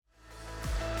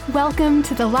Welcome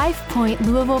to the Life Point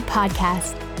Louisville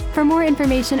podcast. For more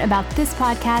information about this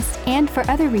podcast and for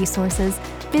other resources,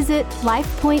 visit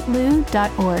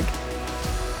lifepointlou.org.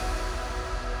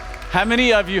 How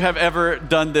many of you have ever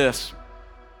done this?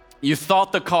 You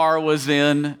thought the car was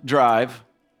in drive.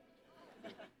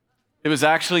 It was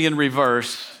actually in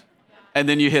reverse, and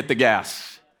then you hit the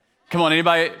gas. Come on,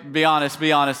 anybody, be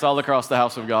honest, all across the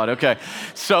house of God. Okay,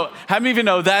 so how many of you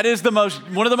know that is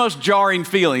one of the most jarring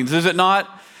feelings, is it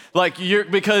not?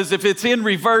 Because if it's in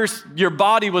reverse, your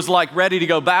body was like ready to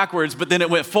go backwards, but then it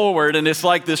went forward, and it's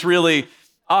like this really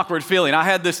awkward feeling. I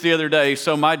had this the other day.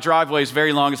 So my driveway is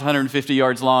very long. It's 150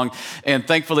 yards long. And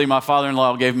thankfully, my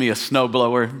father-in-law gave me a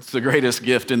snowblower. It's the greatest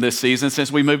gift in this season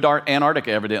since we moved to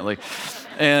Antarctica, evidently.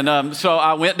 And so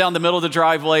I went down the middle of the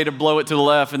driveway to blow it to the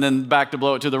left and then back to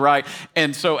blow it to the right.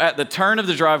 And so at the turn of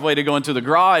the driveway to go into the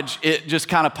garage, it just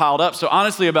kind of piled up. So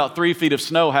honestly, about 3 feet of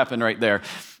snow happened right there.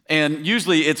 And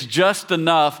usually it's just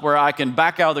enough where I can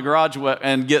back out of the garage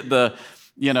and get the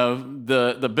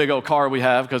big old car we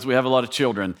have, because we have a lot of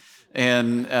children,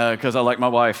 and because I like my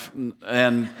wife,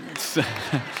 and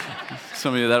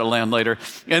some of you that'll land later.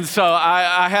 And so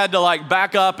I had to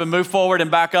back up and move forward and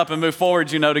back up and move forward,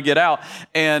 to get out.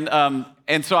 And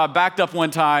so I backed up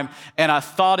one time, and I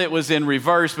thought it was in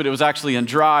reverse, but it was actually in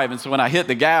drive. And so when I hit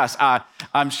the gas,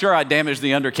 I'm sure I damaged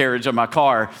the undercarriage of my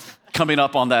car coming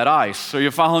up on that ice. So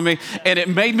you're following me? And it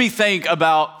made me think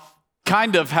about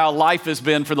kind of how life has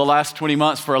been for the last 20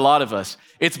 months for a lot of us.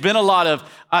 It's been a lot of,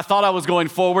 I thought I was going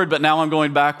forward, but now I'm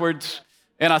going backwards.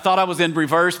 And I thought I was in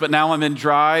reverse, but now I'm in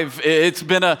drive. It's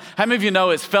been how many of you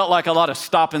know it's felt like a lot of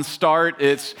stop and start?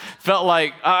 It's felt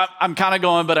like I'm kind of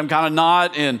going, but I'm kind of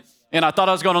not. And I thought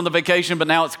I was going on the vacation, but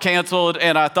now it's canceled.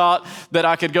 And I thought that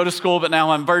I could go to school, but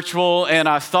now I'm virtual. And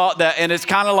I thought that, and it's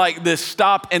kind of like this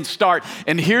stop and start.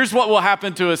 And here's what will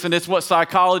happen to us, and it's what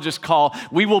psychologists call,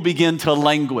 we will begin to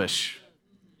languish.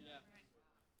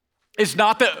 It's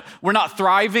not that we're not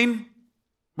thriving.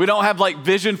 We don't have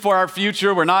vision for our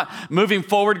future. We're not moving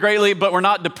forward greatly, but we're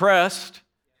not depressed.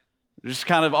 We just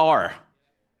kind of are.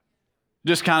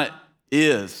 Just kind of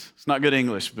is. It's not good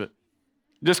English, but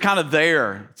just kind of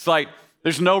there. It's like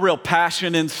there's no real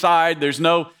passion inside. There's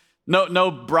no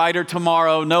brighter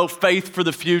tomorrow, no faith for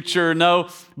the future, no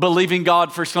believing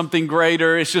God for something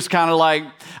greater. It's just kind of like,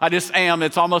 I just am.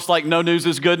 It's almost like no news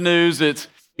is good news.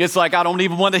 It's like I don't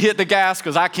even want to hit the gas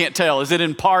because I can't tell. Is it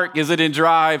in park? Is it in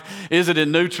drive? Is it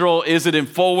in neutral? Is it in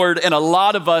forward? And a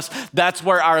lot of us, that's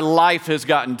where our life has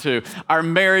gotten to. Our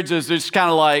marriage is just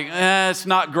kind of like, it's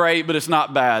not great, but it's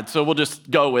not bad. So we'll just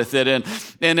go with it. And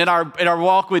in our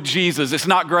walk with Jesus, it's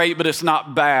not great, but it's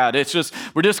not bad. It's just,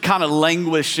 we're just kind of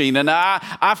languishing. And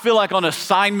I feel like on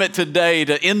assignment today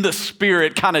to, in the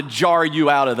Spirit, kind of jar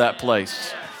you out of that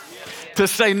place. To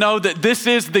say, no, that this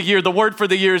is the year, the word for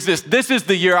the year is this. This is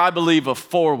the year, I believe, of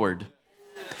forward.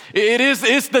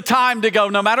 It's the time to go,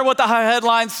 no matter what the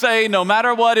headlines say, no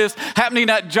matter what is happening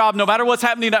at job, no matter what's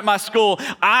happening at my school,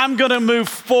 I'm going to move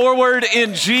forward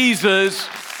in Jesus.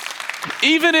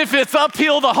 Even if it's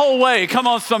uphill the whole way, come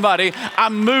on somebody,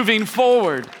 I'm moving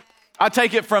forward. I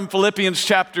take it from Philippians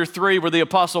chapter 3, where the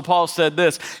Apostle Paul said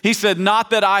this. He said, not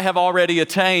that I have already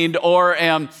attained or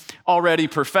am already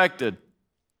perfected,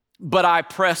 but I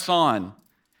press on,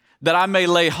 that I may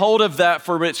lay hold of that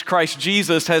for which Christ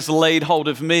Jesus has laid hold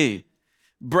of me.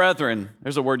 Brethren,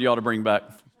 there's a word you ought to bring back.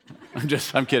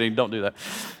 I'm kidding, don't do that.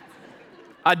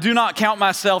 I do not count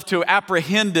myself to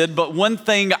apprehended, but one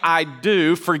thing I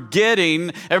do, forgetting,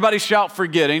 everybody shout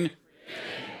forgetting,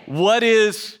 what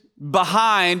is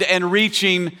behind and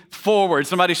reaching forward.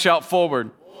 Somebody shout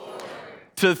forward.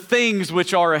 To things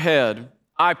which are ahead.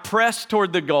 I press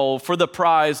toward the goal for the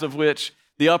prize of which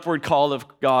the upward call of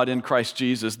God in Christ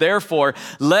Jesus. Therefore,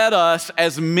 let us,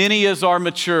 as many as are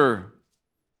mature,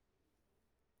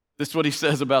 this is what he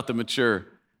says about the mature,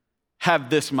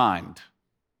 have this mind.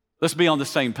 Let's be on the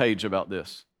same page about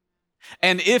this.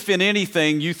 And if in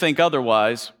anything you think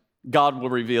otherwise, God will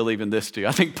reveal even this to you.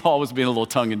 I think Paul was being a little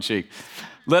tongue-in-cheek.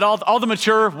 Let all the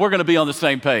mature, we're going to be on the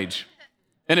same page.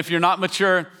 And if you're not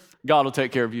mature, God will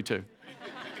take care of you too.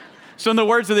 So in the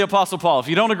words of the Apostle Paul, if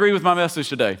you don't agree with my message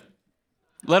today,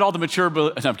 let all the mature,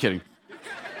 no, I'm kidding.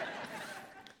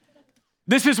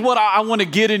 This is what I want to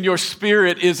get in your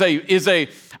spirit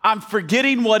I'm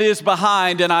forgetting what is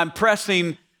behind and I'm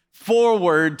pressing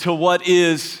forward to what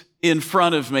is in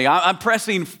front of me. I'm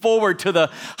pressing forward to the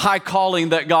high calling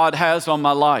that God has on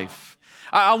my life.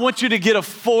 I want you to get a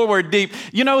forward deep,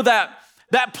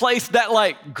 that place,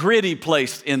 that gritty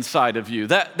place inside of you,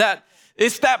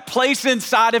 it's that place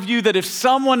inside of you that if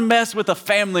someone messed with a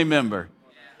family member,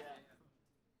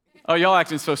 oh, y'all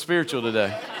acting so spiritual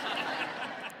today.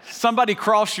 somebody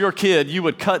cross your kid, you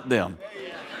would cut them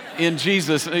in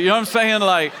Jesus. You know what I'm saying?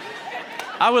 Like,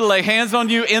 I would lay hands on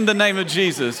you in the name of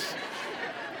Jesus.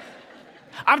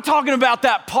 I'm talking about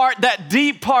that part, that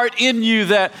deep part in you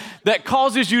that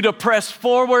causes you to press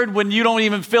forward when you don't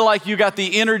even feel like you got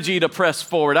the energy to press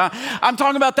forward. I'm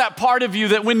talking about that part of you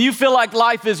that when you feel like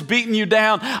life is beating you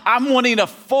down, I'm wanting to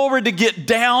forward to get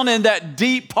down in that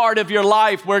deep part of your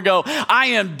life where I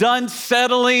am done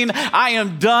settling. I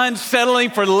am done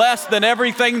settling for less than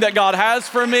everything that God has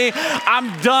for me.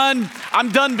 I'm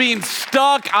done being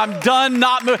stuck. I'm done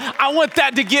not moving. I want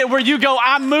that to get where you go,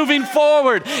 I'm moving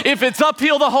forward. If it's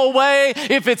uphill the whole way,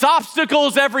 if it's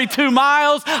obstacles every 2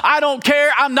 miles, I don't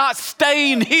care. I'm not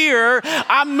staying here.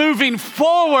 I'm moving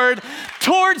forward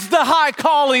towards the high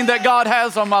calling that God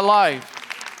has on my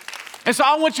life. And so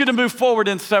I want you to move forward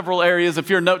in several areas. If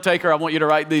you're a note taker, I want you to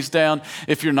write these down.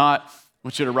 If you're not, I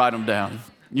want you to write them down.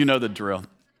 You know the drill.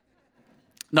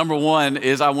 Number one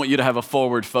is I want you to have a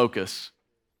forward focus.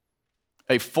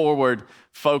 A forward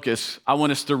focus. I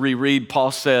want us to reread.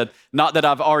 Paul said, not that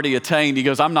I've already attained. He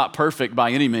goes, I'm not perfect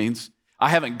by any means. I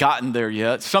haven't gotten there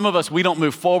yet. Some of us, we don't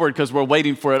move forward because we're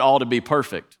waiting for it all to be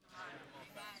perfect.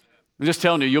 I'm just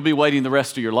telling you, you'll be waiting the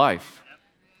rest of your life.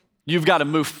 You've got to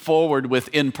move forward with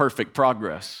imperfect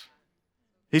progress.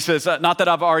 He says, not that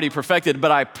I've already perfected,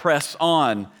 but I press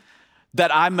on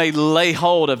that I may lay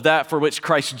hold of that for which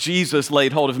Christ Jesus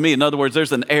laid hold of me. In other words,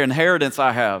 there's an inheritance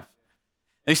I have.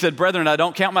 And he said, brethren, I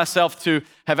don't count myself to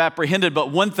have apprehended,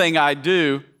 but one thing I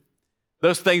do,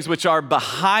 those things which are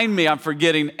behind me, I'm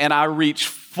forgetting, and I reach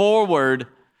forward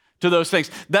to those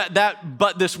things.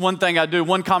 But this one thing I do.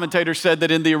 One commentator said that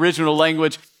in the original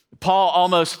language,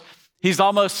 Paul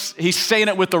he's saying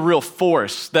it with a real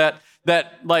force. That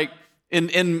like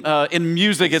in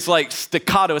music, it's like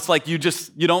staccato. It's like you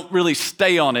don't really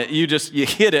stay on it. You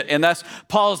hit it. And that's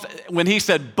Paul's, when he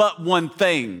said, but one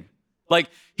thing, like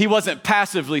he wasn't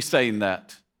passively saying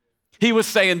that. He was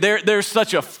saying there's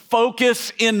such a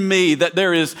focus in me that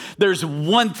there's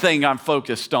one thing I'm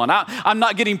focused on. I'm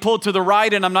not getting pulled to the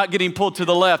right and I'm not getting pulled to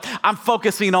the left. I'm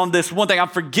focusing on this one thing. I'm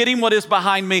forgetting what is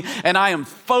behind me and I am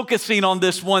focusing on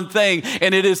this one thing,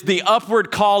 and it is the upward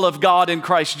call of God in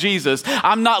Christ Jesus.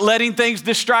 I'm not letting things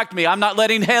distract me. I'm not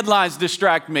letting headlines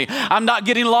distract me. I'm not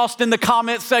getting lost in the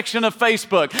comment section of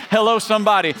Facebook. Hello,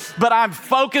 somebody. But I'm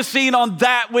focusing on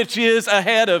that which is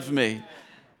ahead of me.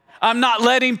 I'm not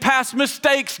letting past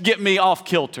mistakes get me off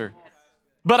kilter,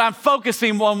 but I'm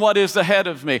focusing on what is ahead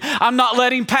of me. I'm not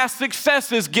letting past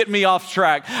successes get me off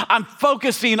track. I'm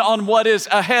focusing on what is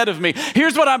ahead of me.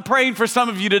 Here's what I'm praying for some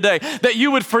of you today, that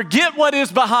you would forget what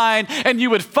is behind and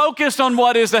you would focus on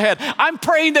what is ahead. I'm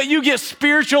praying that you get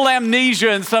spiritual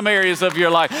amnesia in some areas of your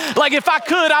life. Like if I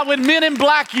could, I would Men in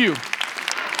Black you.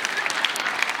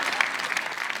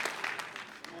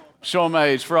 Show them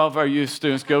age. For all of our youth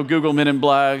students, go Google Men in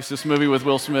Black. It's this movie with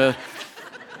Will Smith.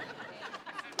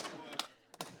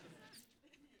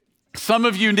 Some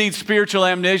of you need spiritual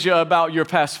amnesia about your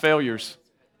past failures,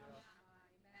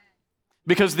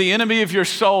 because the enemy of your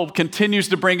soul continues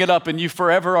to bring it up and you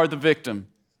forever are the victim.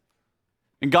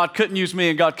 And God couldn't use me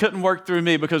and God couldn't work through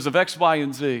me because of X, Y,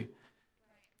 and Z.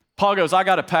 Paul goes, I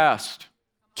got a past.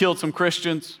 Killed some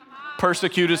Christians,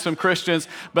 persecuted some Christians,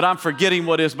 but I'm forgetting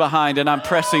what is behind and I'm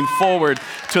pressing forward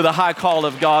to the high call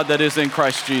of God that is in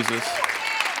Christ Jesus.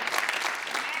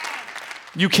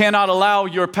 You cannot allow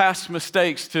your past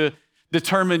mistakes to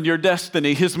determine your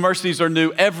destiny. His mercies are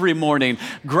new every morning.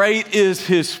 Great is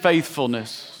his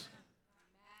faithfulness.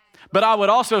 But I would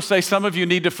also say some of you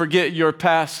need to forget your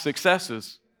past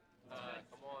successes,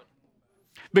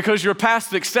 because your past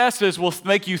successes will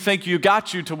make you think you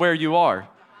got you to where you are.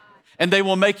 And they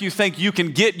will make you think you can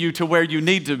get you to where you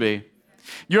need to be.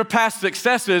 Your past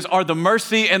successes are the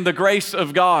mercy and the grace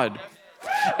of God.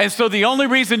 And so the only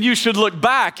reason you should look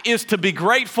back is to be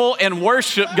grateful and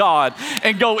worship God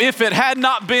and go, if it had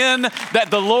not been that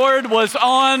the Lord was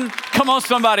on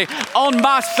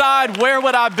my side, where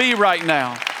would I be right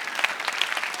now?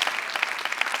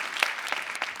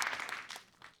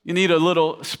 You need a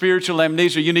little spiritual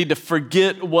amnesia. You need to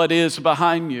forget what is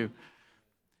behind you.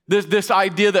 This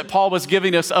idea that Paul was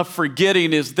giving us of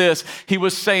forgetting is this. He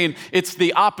was saying it's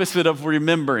the opposite of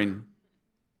remembering.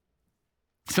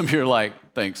 Some of you are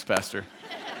like, thanks, Pastor.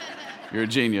 You're a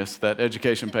genius. That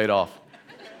education paid off.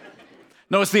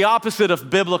 No, it's the opposite of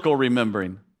biblical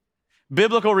remembering.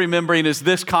 Biblical remembering is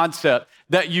this concept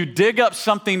that you dig up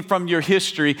something from your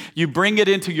history, you bring it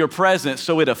into your present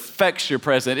so it affects your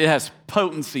present. It has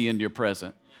potency in your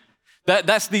present.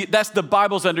 That's the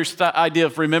Bible's idea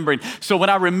of remembering. So when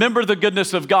I remember the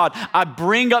goodness of God, I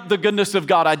bring up the goodness of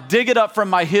God. I dig it up from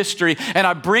my history and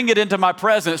I bring it into my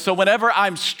present. So whenever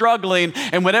I'm struggling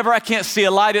and whenever I can't see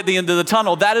a light at the end of the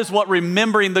tunnel, that is what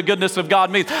remembering the goodness of God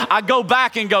means. I go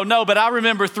back and go, no, but I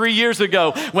remember 3 years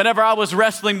ago whenever I was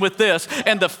wrestling with this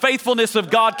and the faithfulness of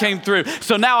God came through.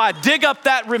 So now I dig up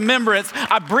that remembrance.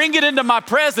 I bring it into my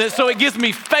present so it gives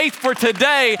me faith for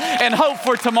today and hope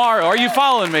for tomorrow. Are you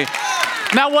following me?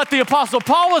 Now, what the Apostle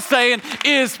Paul was saying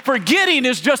is forgetting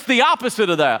is just the opposite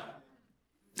of that.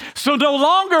 So no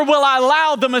longer will I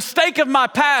allow the mistake of my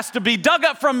past to be dug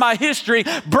up from my history,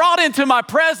 brought into my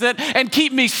present, and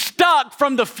keep me stuck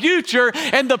from the future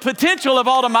and the potential of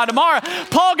all of my tomorrow.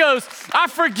 Paul goes, I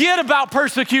forget about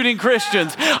persecuting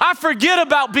Christians. I forget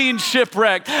about being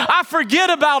shipwrecked. I forget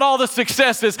about all the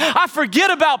successes. I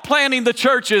forget about planning the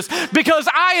churches because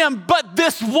I am but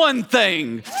this one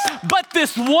thing. But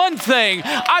this one thing.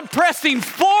 I'm pressing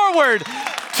forward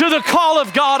to the call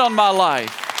of God on my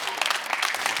life.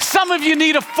 Some of you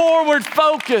need a forward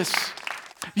focus.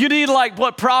 You need like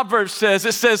what Proverbs says.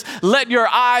 It says, let your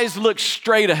eyes look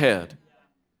straight ahead.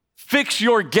 Fix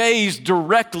your gaze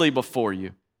directly before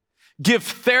you. Give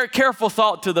careful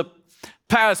thought to the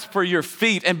paths for your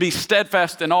feet and be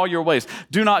steadfast in all your ways.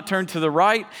 Do not turn to the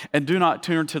right and do not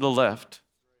turn to the left.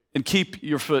 And keep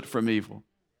your foot from evil.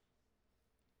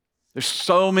 There's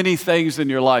so many things in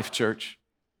your life, church,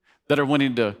 that are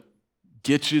wanting to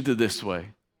get you to this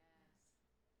way.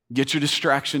 Get your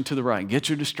distraction to the right. Get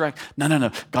your distraction. No.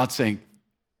 God's saying,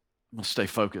 I'm going to stay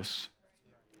focused.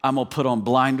 I'm going to put on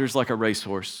blinders like a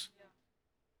racehorse.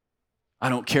 I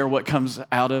don't care what comes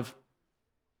out of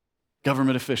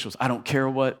government officials. I don't care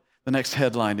what the next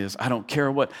headline is. I don't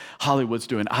care what Hollywood's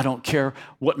doing. I don't care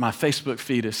what my Facebook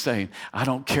feed is saying. I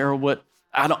don't care.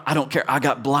 I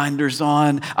got blinders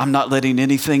on. I'm not letting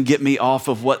anything get me off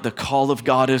of what the call of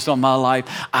God is on my life.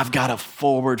 I've got a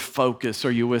forward focus.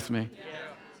 Are you with me? Yeah.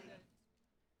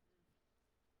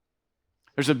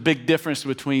 There's a big difference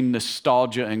between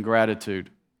nostalgia and gratitude.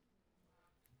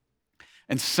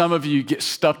 And some of you get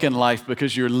stuck in life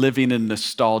because you're living in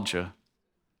nostalgia.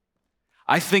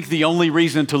 I think the only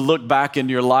reason to look back in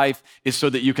your life is so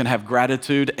that you can have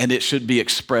gratitude, and it should be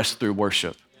expressed through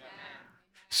worship.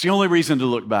 It's the only reason to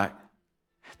look back.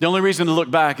 The only reason to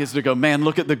look back is to go, man,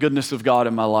 look at the goodness of God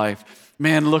in my life.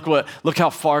 Man, look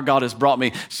how far God has brought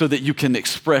me, so that you can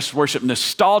express worship.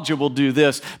 Nostalgia will do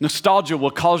this. Nostalgia will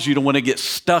cause you to want to get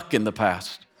stuck in the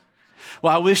past.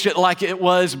 Well, I wish it like it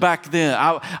was back then.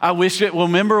 I wish it,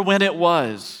 remember when it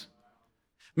was.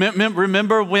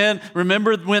 Remember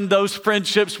when those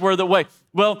friendships were the way.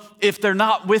 Well, if they're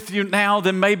not with you now,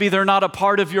 then maybe they're not a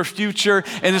part of your future.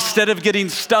 And instead of getting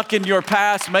stuck in your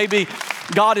past, maybe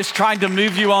God is trying to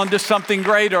move you on to something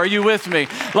greater. Are you with me?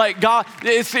 Like God,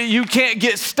 you can't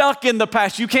get stuck in the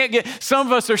past. Some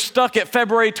of us are stuck at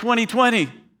February 2020.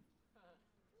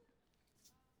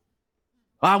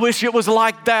 I wish it was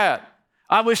like that.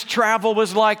 I wish travel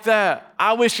was like that.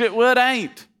 I wish it would,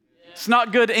 ain't. It's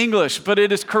not good English, but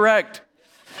it is correct.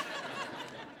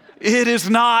 It is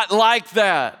not like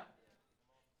that.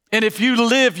 And if you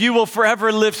live, you will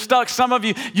forever live stuck. Some of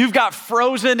you, you've got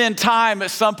frozen in time at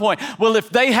some point. Well, if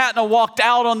they hadn't walked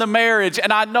out on the marriage,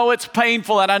 and I know it's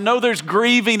painful, and I know there's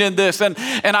grieving in this, and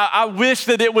I wish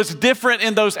that it was different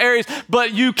in those areas,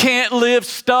 but you can't live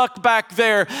stuck back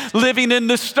there, living in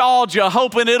nostalgia,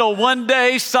 hoping it'll one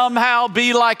day somehow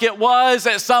be like it was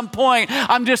at some point.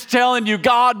 I'm just telling you,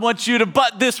 God wants you to,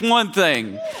 but this one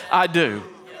thing, I do.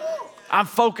 I'm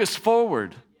focused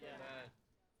forward.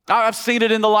 I've seen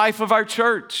it in the life of our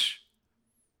church.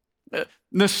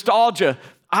 Nostalgia.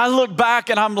 I look back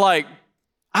and I'm like,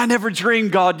 I never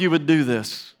dreamed, God, you would do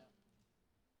this.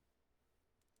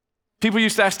 People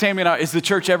used to ask Tammy and I, is the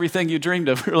church everything you dreamed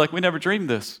of? We're like, we never dreamed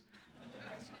this.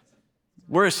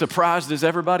 We're as surprised as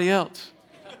everybody else.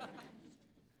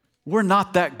 We're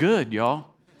not that good, y'all.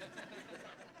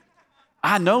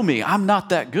 I know me. I'm not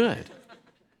that good.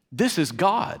 This is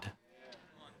God.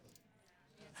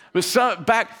 But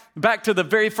back to the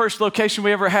very first location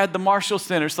we ever had, the Marshall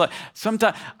Center. It's like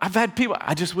sometimes I've had people,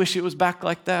 I just wish it was back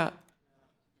like that.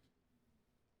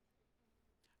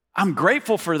 I'm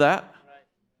grateful for that.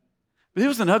 But it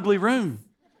was an ugly room.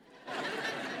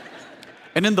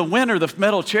 And in the winter, the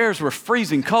metal chairs were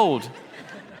freezing cold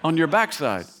on your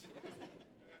backside.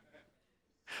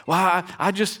 Well,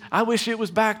 I wish it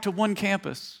was back to one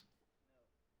campus.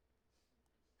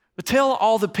 But tell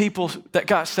all the people that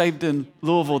got saved in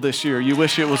Louisville this year, you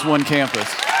wish it was one campus.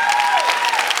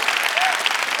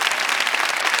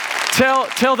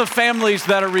 Tell the families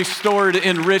that are restored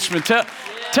in Richmond.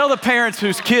 Tell the parents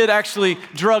whose kid actually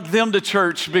drugged them to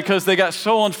church because they got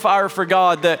so on fire for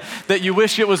God that you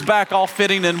wish it was back all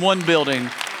fitting in one building.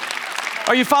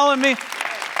 Are you following me?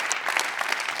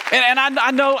 And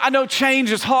I know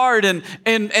change is hard and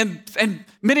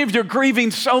many of you are grieving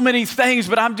so many things,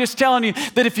 but I'm just telling you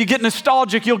that if you get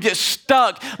nostalgic, you'll get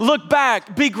stuck. Look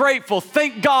back, be grateful,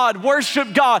 thank God,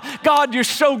 worship God. God, you're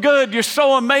so good, you're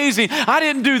so amazing. I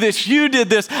didn't do this, you did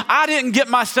this. I didn't get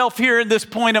myself here at this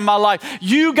point in my life.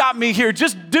 You got me here,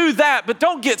 just do that, but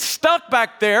don't get stuck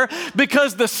back there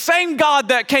because the same God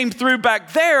that came through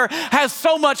back there has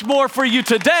so much more for you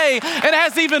today and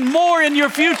has even more in your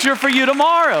future for you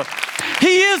tomorrow.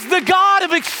 He is the God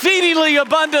of exceedingly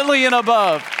abundantly and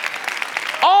above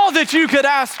all that you could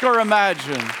ask or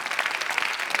imagine.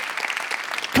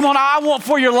 Come on, I want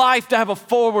for your life to have a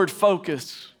forward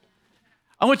focus.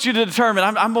 I want you to determine,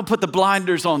 I'm going to put the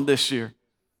blinders on this year.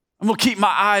 I'm going to keep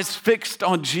my eyes fixed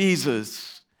on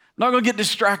Jesus. I'm not going to get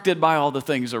distracted by all the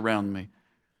things around me.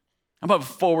 I'm going to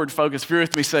have a forward focus. If you're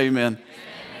with me, say amen. Amen.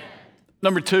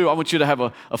 Number 2, I want you to have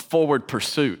a forward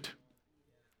pursuit.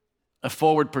 A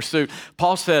forward pursuit.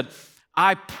 Paul said,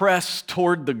 I press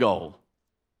toward the goal.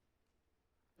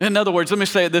 In other words, let me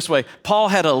say it this way. Paul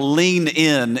had a lean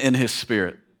in his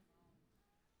spirit.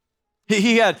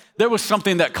 There was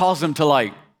something that caused him to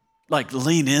like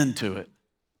lean into it.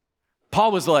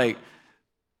 Paul was like,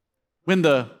 when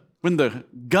the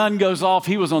gun goes off,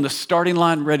 he was on the starting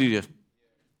line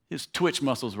his twitch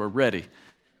muscles were ready.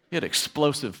 He had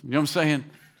explosive, you know what I'm saying?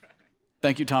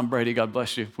 Thank you, Tom Brady. God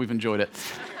bless you. We've enjoyed it.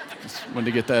 Just wanted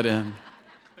to get that in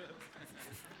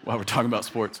while we're talking about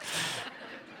sports.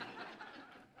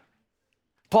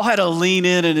 Paul had to lean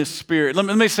in his spirit. Let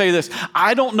me say this.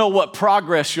 I don't know what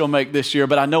progress you'll make this year,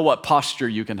 but I know what posture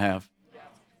you can have.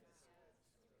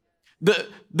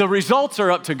 The results are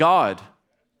up to God.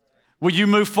 Will you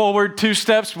move forward 2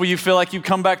 steps? Will you feel like you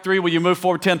come back 3? Will you move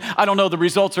forward 10? I don't know. The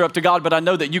results are up to God, but I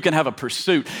know that you can have a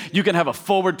pursuit. You can have a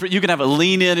forward, you can have a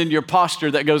lean in your posture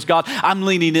that goes, God, I'm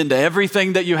leaning into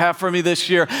everything that you have for me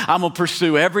this year. I'm going to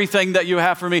pursue everything that you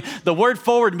have for me. The word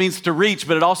forward means to reach,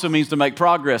 but it also means to make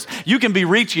progress. You can be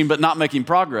reaching, but not making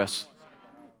progress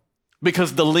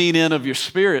because the lean in of your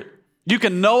spirit. You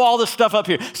can know all the stuff up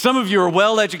here. Some of you are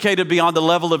well educated beyond the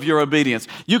level of your obedience.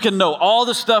 You can know all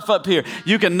the stuff up here.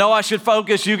 You can know I should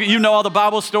focus. You know all the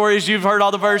Bible stories. You've heard all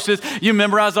the verses. You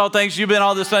memorize all things. You've been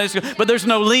all the Sunday school. But there's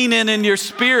no lean in your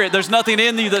spirit. There's nothing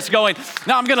in you that's going,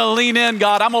 now I'm going to lean in,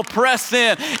 God. I'm going to press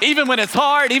in. Even when it's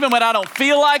hard, even when I don't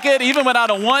feel like it, even when I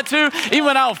don't want to, even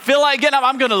when I don't feel like getting up,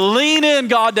 I'm going to lean in,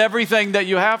 God, to everything that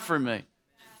you have for me.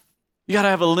 You got to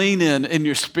have a lean in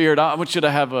your spirit. I want you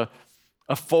to have a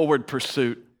forward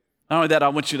pursuit. Not only that, I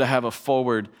want you to have a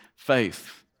forward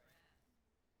faith.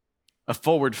 A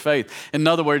forward faith. In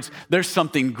other words, there's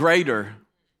something greater.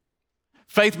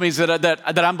 Faith means that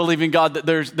I'm believing God that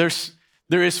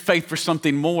there is faith for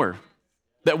something more.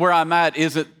 That where I'm at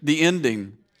isn't the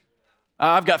ending.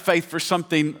 I've got faith for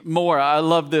something more. I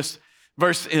love this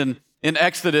verse in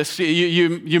Exodus.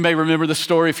 You may remember the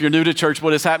story if you're new to church.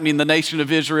 What is happening? The nation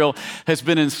of Israel has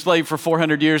been enslaved for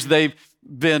 400 years. They've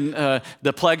been,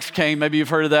 the plagues came. Maybe you've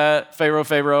heard of that.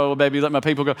 Pharaoh, baby, let my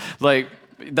people go. Like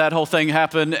that whole thing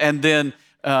happened. And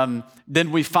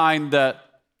then we find that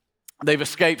they've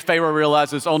escaped. Pharaoh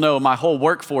realizes, oh no, my whole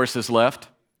workforce is left.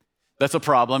 That's a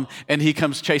problem. And he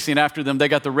comes chasing after them. They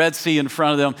got the Red Sea in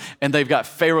front of them and they've got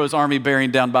Pharaoh's army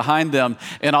bearing down behind them.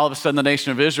 And all of a sudden the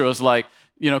nation of Israel is like,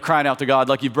 crying out to God,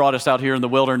 like, you brought us out here in the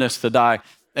wilderness to die.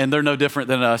 And they're no different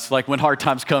than us. Like when hard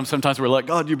times come, sometimes we're like,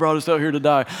 God, you brought us out here to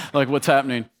die. Like, what's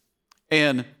happening?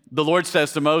 And the Lord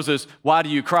says to Moses, why do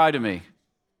you cry to me?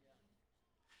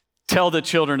 Tell the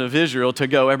children of Israel to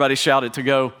go. Everybody shout it, to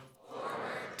go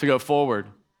forward. To go forward.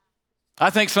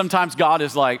 I think sometimes God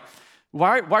is like,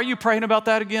 why are you praying about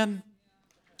that again?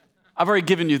 I've already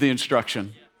given you the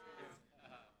instruction.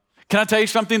 Can I tell you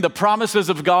something? The promises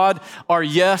of God are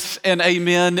yes and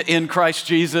amen in Christ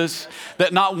Jesus.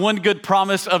 That not one good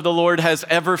promise of the Lord has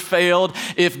ever failed.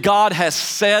 If God has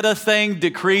said a thing,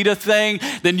 decreed a thing,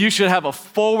 then you should have a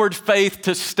forward faith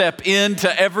to step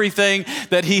into everything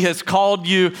that He has called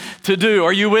you to do.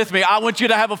 Are you with me? I want you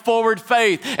to have a forward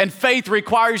faith, and faith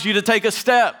requires you to take a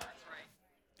step.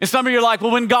 And some of you are like,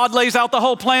 well, when God lays out the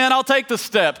whole plan, I'll take the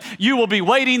step. You will be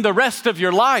waiting the rest of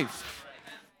your life.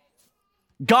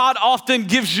 God often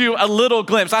gives you a little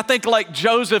glimpse. I think like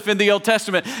Joseph in the Old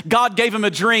Testament, God gave him a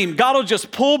dream. God will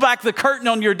just pull back the curtain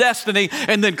on your destiny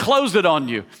and then close it on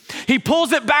you. He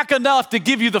pulls it back enough to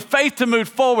give you the faith to move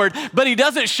forward, but He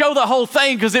doesn't show the whole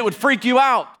thing because it would freak you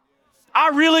out. I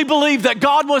really believe that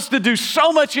God wants to do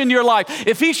so much in your life.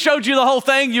 If he showed you the whole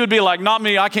thing, you would be like, not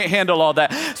me, I can't handle all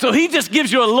that. So he just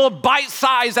gives you a little bite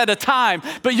size at a time,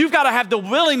 but you've got to have the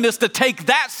willingness to take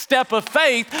that step of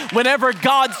faith whenever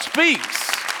God speaks.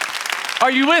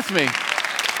 Are you with me?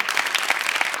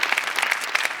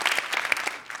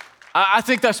 I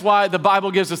think that's why the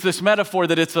Bible gives us this metaphor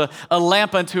that it's a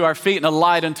lamp unto our feet and a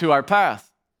light unto our path.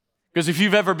 Because if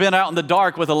you've ever been out in the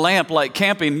dark with a lamp like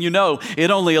camping, you know it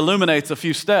only illuminates a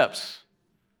few steps.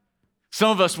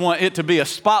 Some of us want it to be a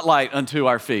spotlight unto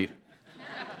our feet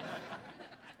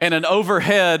and an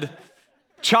overhead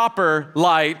chopper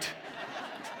light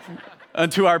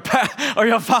unto our path.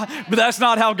 But that's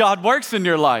not how God works in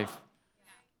your life.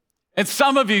 And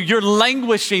some of you, you're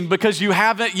languishing because you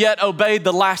haven't yet obeyed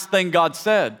the last thing God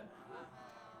said.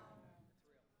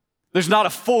 There's not a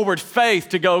forward faith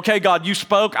to go, okay, God, you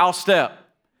spoke, I'll step.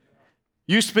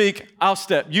 You speak, I'll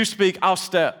step. You speak, I'll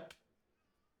step.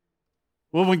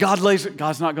 Well, when God lays it,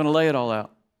 God's not going to lay it all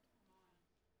out.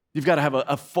 You've got to have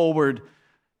a forward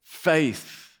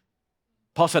faith.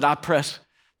 Paul said, I press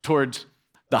towards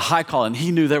the high call, and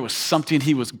he knew there was something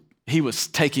he was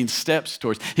taking steps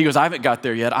towards. He goes, I haven't got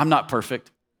there yet. I'm not perfect.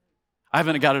 I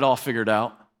haven't got it all figured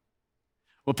out.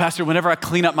 Well, Pastor, whenever I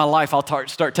clean up my life, I'll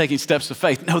start taking steps of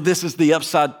faith. No, this is the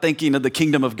upside thinking of the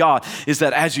kingdom of God, is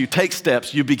that as you take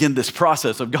steps, you begin this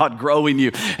process of God growing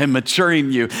you and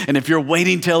maturing you. And if you're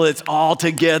waiting till it's all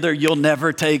together, you'll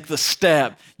never take the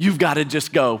step. You've got to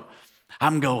just go,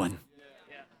 I'm going.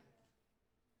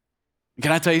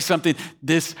 Can I tell you something?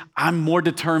 I'm more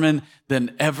determined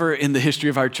than ever in the history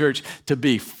of our church to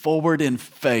be forward in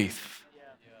faith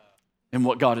in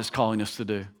what God is calling us to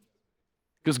do.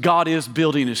 Because God is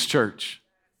building his church.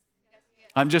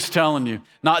 I'm just telling you,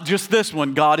 not just this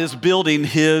one, God is building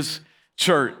his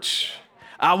church.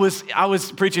 I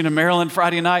was preaching in Maryland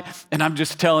Friday night, and I'm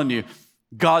just telling you,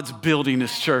 God's building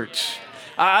his church.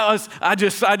 I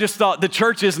just thought the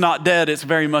church is not dead, it's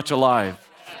very much alive.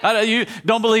 You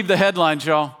don't believe the headlines,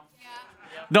 y'all.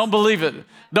 Don't believe it.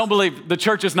 Don't believe the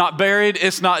church is not buried.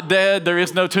 It's not dead. There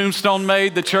is no tombstone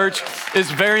made. The church is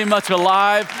very much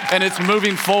alive and it's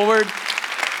moving forward.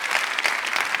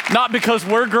 Not because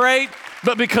we're great,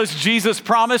 but because Jesus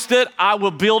promised it. I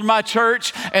will build my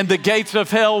church and the gates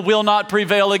of hell will not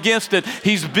prevail against it.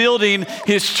 He's building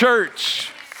his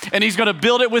church and he's going to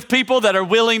build it with people that are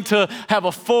willing to have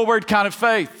a forward kind of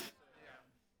faith.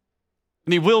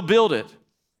 And he will build it.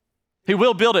 He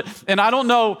will build it. And I don't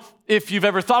know if you've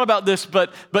ever thought about this,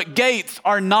 but gates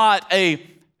are not a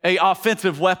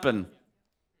offensive weapon.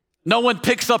 No one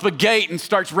picks up a gate and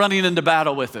starts running into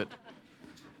battle with it.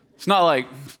 It's not like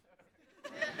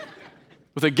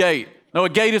with a gate. No, a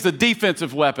gate is a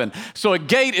defensive weapon. So a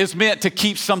gate is meant to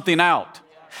keep something out.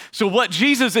 So what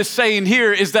Jesus is saying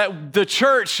here is that the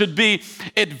church should be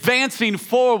advancing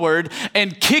forward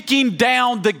and kicking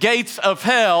down the gates of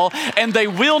hell, and they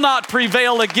will not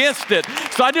prevail against it.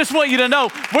 So I just want you to know,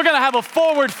 we're going to have a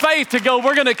forward faith to go,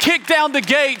 we're going to kick down the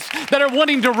gates that are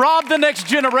wanting to rob the next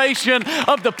generation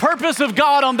of the purpose of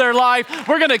God on their life.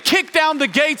 We're going to kick down the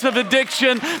gates of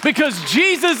addiction because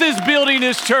Jesus is building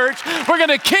his church. We're going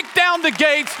to kick down the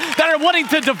gates that are wanting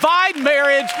to divide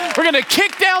marriage. We're going to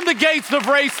kick down the gates of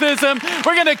racism.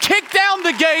 We're going to kick down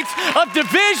the gates of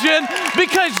division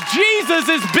because Jesus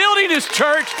is building his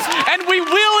church and we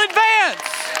will advance.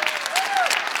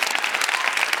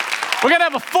 We're going to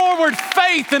have a forward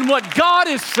faith in what God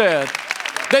has said,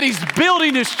 that he's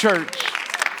building his church.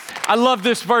 I love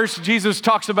this verse. Jesus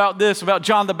talks about this, about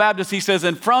John the Baptist. He says,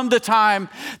 and from the time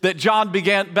that John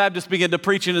Baptist began to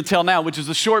preach until now, which is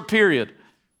a short period,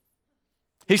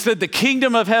 he said, the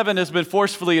kingdom of heaven has been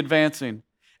forcefully advancing,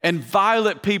 and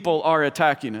violent people are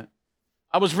attacking it.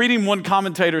 I was reading one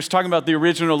commentator talking about the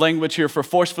original language here for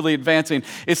forcefully advancing.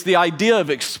 It's the idea of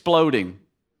exploding.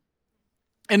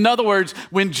 In other words,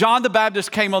 when John the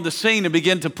Baptist came on the scene and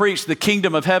began to preach, the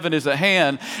kingdom of heaven is at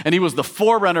hand, and he was the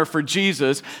forerunner for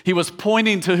Jesus, he was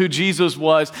pointing to who Jesus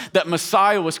was, that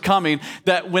Messiah was coming,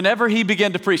 that whenever he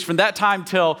began to preach, from that time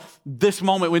till this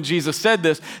moment when Jesus said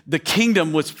this, the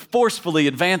kingdom was forcefully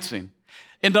advancing.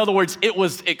 In other words, it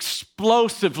was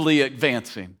explosively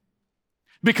advancing.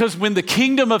 Because when the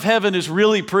kingdom of heaven is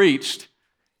really preached,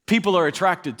 people are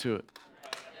attracted to it.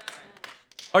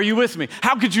 Are you with me?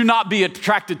 How could you not be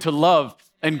attracted to love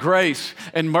and grace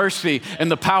and mercy and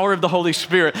the power of the Holy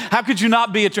Spirit? How could you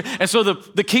not be attracted? And so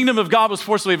the kingdom of God was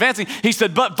forcefully advancing. He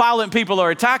said, but violent people are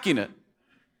attacking it.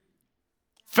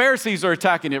 Pharisees are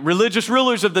attacking it. Religious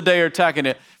rulers of the day are attacking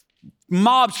it.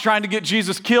 Mobs trying to get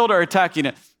Jesus killed are attacking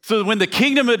it. So when the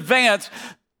kingdom advanced,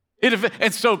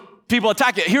 and so people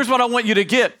attack it. Here's what I want you to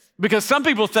get, because some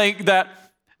people think that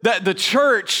that the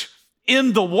church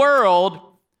in the world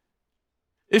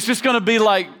is just going to be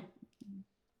like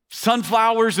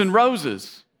sunflowers and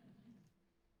roses.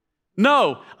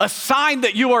 No, a sign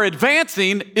that you are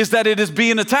advancing is that it is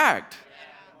being attacked.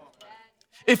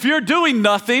 If you're doing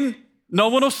nothing, no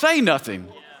one will say nothing.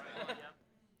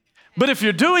 But if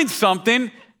you're doing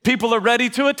something, people are ready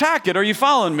to attack it. Are you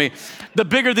following me? The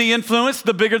bigger the influence,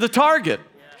 the bigger the target.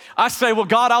 I say, well,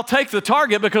 God, I'll take the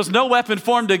target because no weapon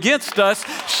formed against us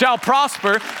shall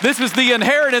prosper. This is the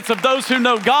inheritance of those who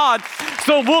know God.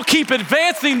 So we'll keep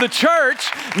advancing the church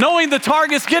knowing the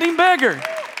target's getting bigger.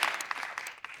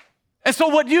 And so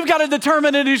what you've got to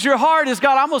determine in your heart is,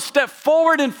 God, I'm going to step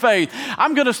forward in faith.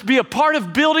 I'm going to be a part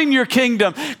of building your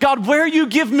kingdom. God, where you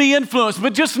give me influence,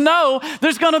 but just know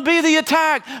there's going to be the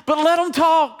attack, but let them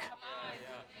talk.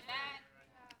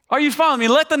 Are you following me?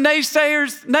 Let the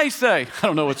naysayers naysay. I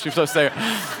don't know what you're supposed to say.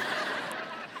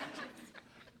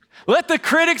 Let the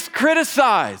critics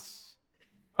criticize.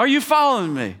 Are you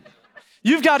following me?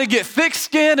 You've got to get thick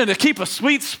skin and to keep a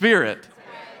sweet spirit.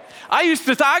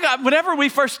 Whenever we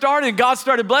first started and God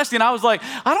started blessing, I was like,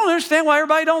 I don't understand why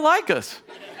everybody don't like us.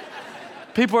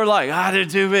 People are like, they're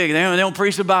too big. They don't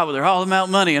preach the Bible. They're all about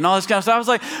money and all this kind of stuff. I was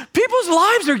like, people's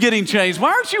lives are getting changed.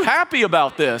 Why aren't you happy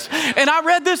about this? And I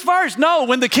read this verse. No,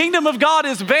 when the kingdom of God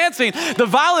is advancing, the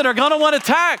violent are going to want to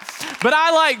attack. But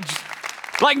I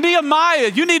like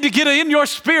Nehemiah, you need to get in your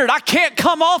spirit. I can't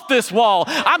come off this wall.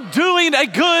 I'm doing a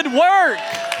good work.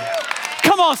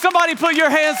 Come on, somebody put your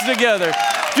hands together.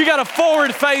 You got a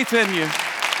forward faith in you.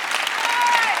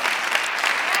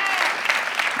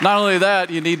 Not only that,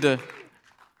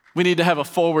 we need to have a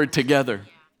forward together.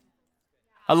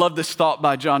 I love this thought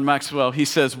by John Maxwell. He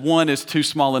says, one is too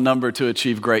small a number to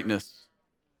achieve greatness.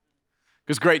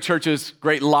 Because great churches,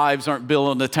 great lives aren't built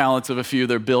on the talents of a few.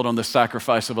 They're built on the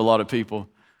sacrifice of a lot of people.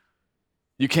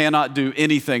 You cannot do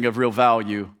anything of real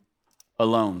value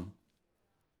alone.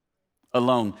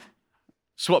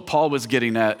 It's what Paul was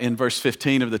getting at in verse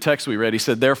 15 of the text we read. He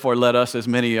said, therefore, let us, as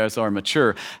many as are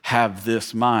mature, have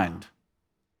this mind.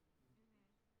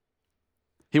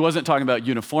 He wasn't talking about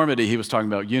uniformity. He was talking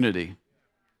about unity.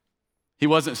 He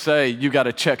wasn't saying you got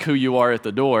to check who you are at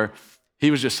the door.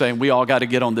 He was just saying we all got to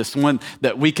get on this one,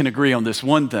 that we can agree on this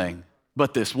one thing.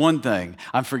 But this one thing,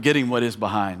 I'm forgetting what is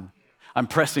behind. I'm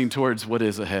pressing towards what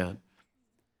is ahead.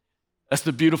 That's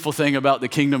the beautiful thing about the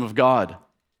kingdom of God,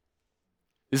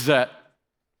 is that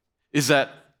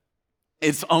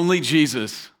it's only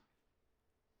Jesus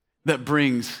that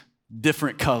brings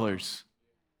different colors,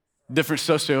 different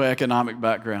socioeconomic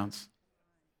backgrounds.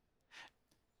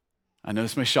 I know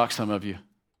this may shock some of you.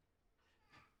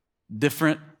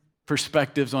 Different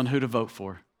perspectives on who to vote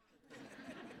for.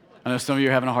 I know some of you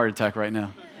are having a heart attack right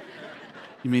now.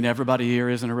 You mean everybody here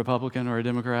isn't a Republican or a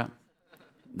Democrat?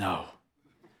 No.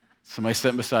 Somebody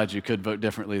sitting beside you could vote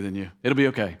differently than you. It'll be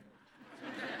okay.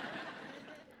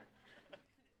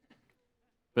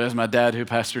 But as my dad, who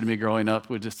pastored me growing up,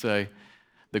 would just say,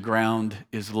 the ground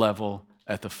is level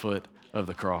at the foot of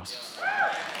the cross.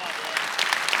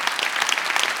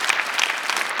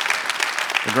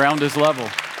 The ground is level.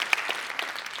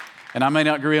 And I may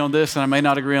not agree on this and I may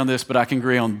not agree on this, but I can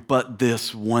agree on but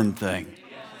this one thing.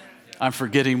 I'm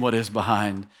forgetting what is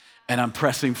behind and I'm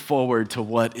pressing forward to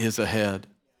what is ahead.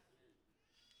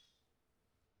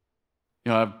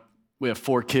 You know, we have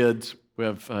 4 kids. We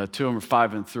have 2 of them are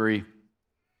 5 and 3,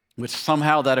 which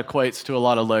somehow that equates to a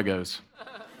lot of Legos.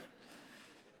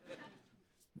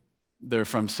 They're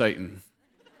from Satan.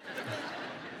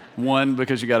 1,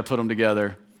 because you got to put them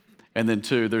together. And then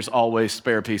 2, there's always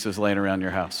spare pieces laying around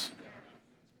your house.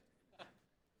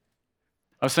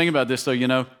 I was thinking about this though, you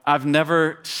know, I've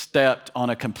never stepped on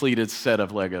a completed set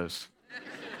of Legos.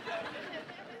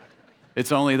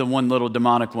 It's only the one little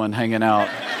demonic one hanging out.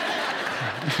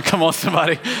 Come on,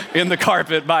 somebody, in the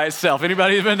carpet by itself.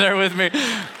 Anybody been there with me?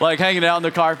 Like hanging out in the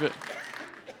carpet.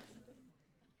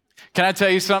 Can I tell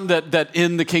you something that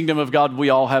in the kingdom of God,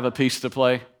 we all have a piece to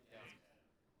play?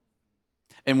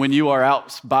 And when you are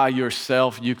out by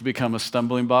yourself, you can become a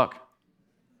stumbling block.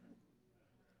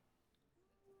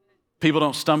 People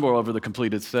don't stumble over the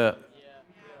completed set.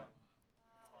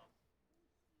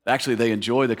 Actually, they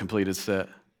enjoy the completed set.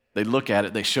 They look at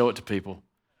it, they show it to people.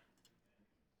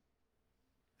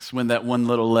 It's when that one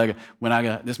little leg, when I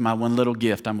got, this is my one little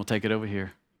gift, I'm going to take it over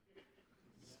here.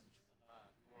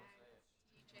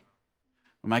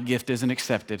 My gift isn't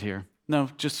accepted here. No,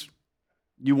 just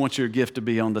you want your gift to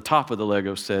be on the top of the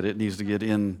Lego set. It needs to get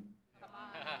in.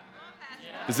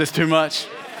 Is this too much?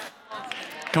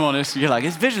 Come on, you're like,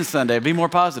 it's Vision Sunday. Be more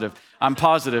positive. I'm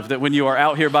positive that when you are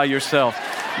out here by yourself,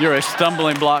 you're a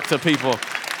stumbling block to people.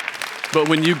 But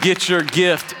when you get your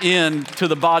gift into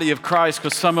the body of Christ,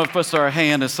 because some of us are a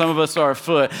hand and some of us are a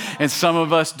foot, and some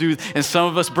of us do, and some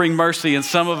of us bring mercy, and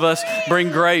some of us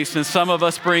bring grace, and some of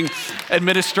us bring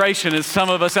administration, and some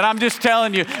of us, and I'm just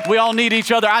telling you, we all need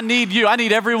each other. I need you. I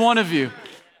need every one of you.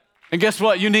 And guess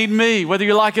what? You need me, whether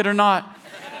you like it or not.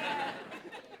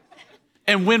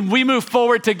 And when we move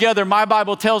forward together, my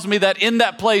Bible tells me that in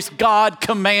that place, God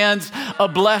commands a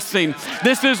blessing.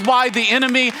 This is why the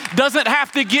enemy doesn't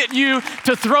have to get you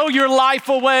to throw your life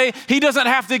away. He doesn't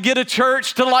have to get a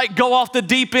church to like go off the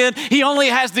deep end. He only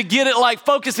has to get it like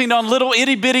focusing on little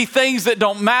itty bitty things that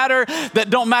don't matter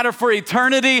for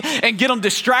eternity, and get them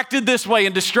distracted this way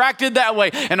and distracted that way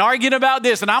and arguing about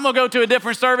this. And I'm gonna go to a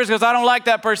different service because I don't like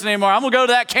that person anymore. I'm gonna go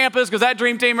to that campus because that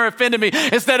dream teamer offended me.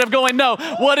 Instead of going, no,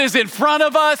 what is in front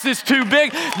of us is too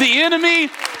big. The enemy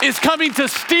is coming to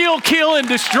steal, kill, and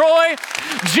destroy.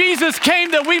 Jesus came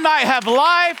that we might have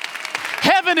life.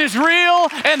 Heaven is real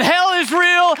and hell is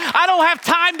real. I don't have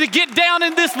time to get down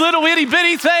in this little itty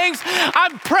bitty things.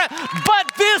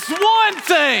 But this one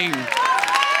thing.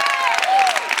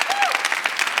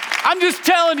 I'm just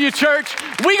telling you, church,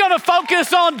 we're going to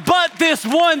focus on but this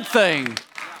one thing.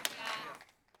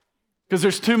 Because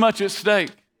there's too much at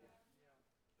stake.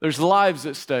 There's lives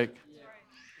at stake.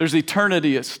 There's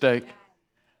eternity at stake.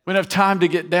 We don't have time to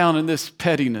get down in this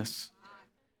pettiness.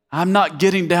 I'm not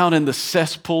getting down in the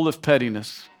cesspool of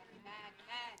pettiness.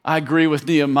 I agree with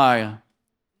Nehemiah.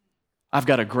 I've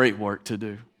got a great work to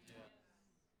do.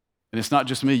 And it's not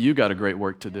just me, you got a great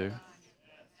work to do.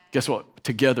 Guess what?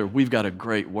 Together, we've got a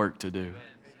great work to do.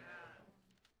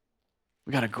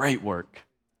 We got a great work.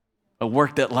 A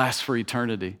work that lasts for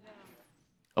eternity.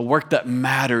 A work that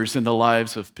matters in the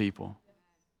lives of people.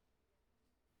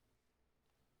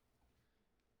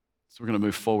 So we're going to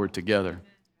move forward together.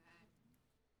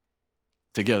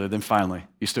 Together, then finally,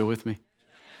 you still with me?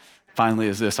 Finally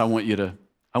is this, I want you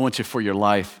for your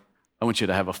life, I want you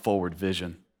to have a forward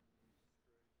vision.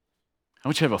 I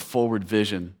want you to have a forward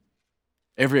vision.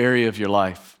 Every area of your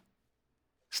life.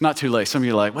 It's not too late. Some of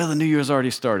you are like, well, the new year's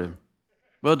already started.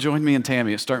 Well, join me and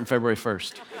Tammy. It's starting February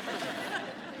 1st.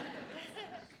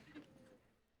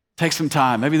 Take some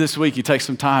time. Maybe this week you take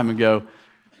some time and go,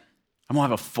 I'm going to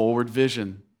have a forward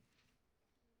vision.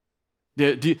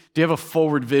 Do you have a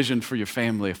forward vision for your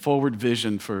family, a forward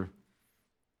vision for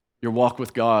your walk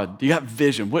with God? Do you have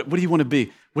vision? What do you want to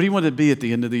be? What do you want to be at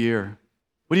the end of the year?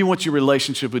 What do you want your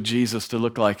relationship with Jesus to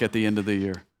look like at the end of the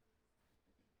year?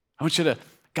 I want you to,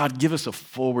 God, give us a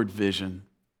forward vision.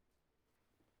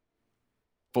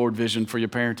 Forward vision for your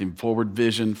parenting, forward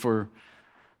vision for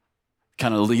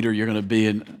kind of leader you're going to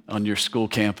be on your school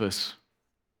campus.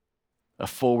 A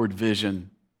forward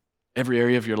vision. Every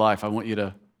area of your life, I want you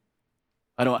to,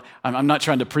 I'm not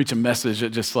trying to preach a message that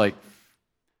just like,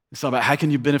 it's all about how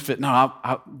can you benefit? No,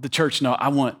 the church, no, I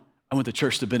want the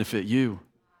church to benefit you.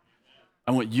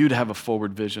 I want you to have a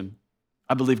forward vision.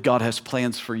 I believe God has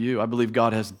plans for you. I believe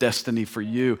God has destiny for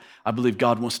you. I believe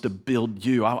God wants to build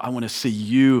you. I want to see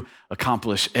you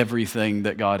accomplish everything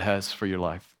that God has for your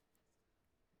life.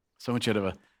 So I want you to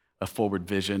have a forward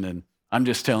vision. And I'm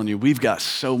just telling you, we've got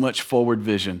so much forward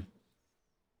vision.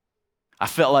 I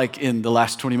felt like in the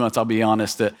last 20 months, I'll be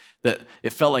honest, that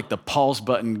it felt like the pause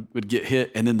button would get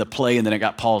hit and then the play and then it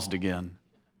got paused again.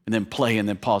 And then play and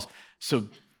then pause. So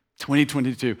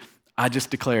 2022, I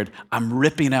just declared, I'm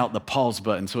ripping out the pause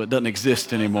button so it doesn't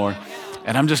exist anymore.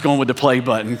 And I'm just going with the play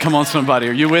button. Come on, somebody.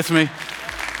 Are you with me?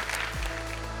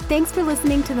 Thanks for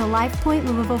listening to the LifePoint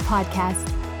Louisville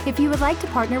podcast. If you would like to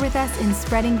partner with us in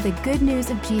spreading the good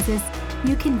news of Jesus,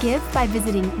 you can give by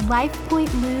visiting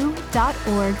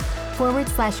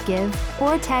lifepointlou.org/give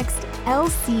or text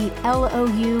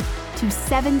LCLOU to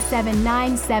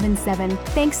 77977.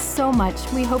 Thanks so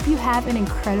much. We hope you have an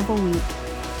incredible week.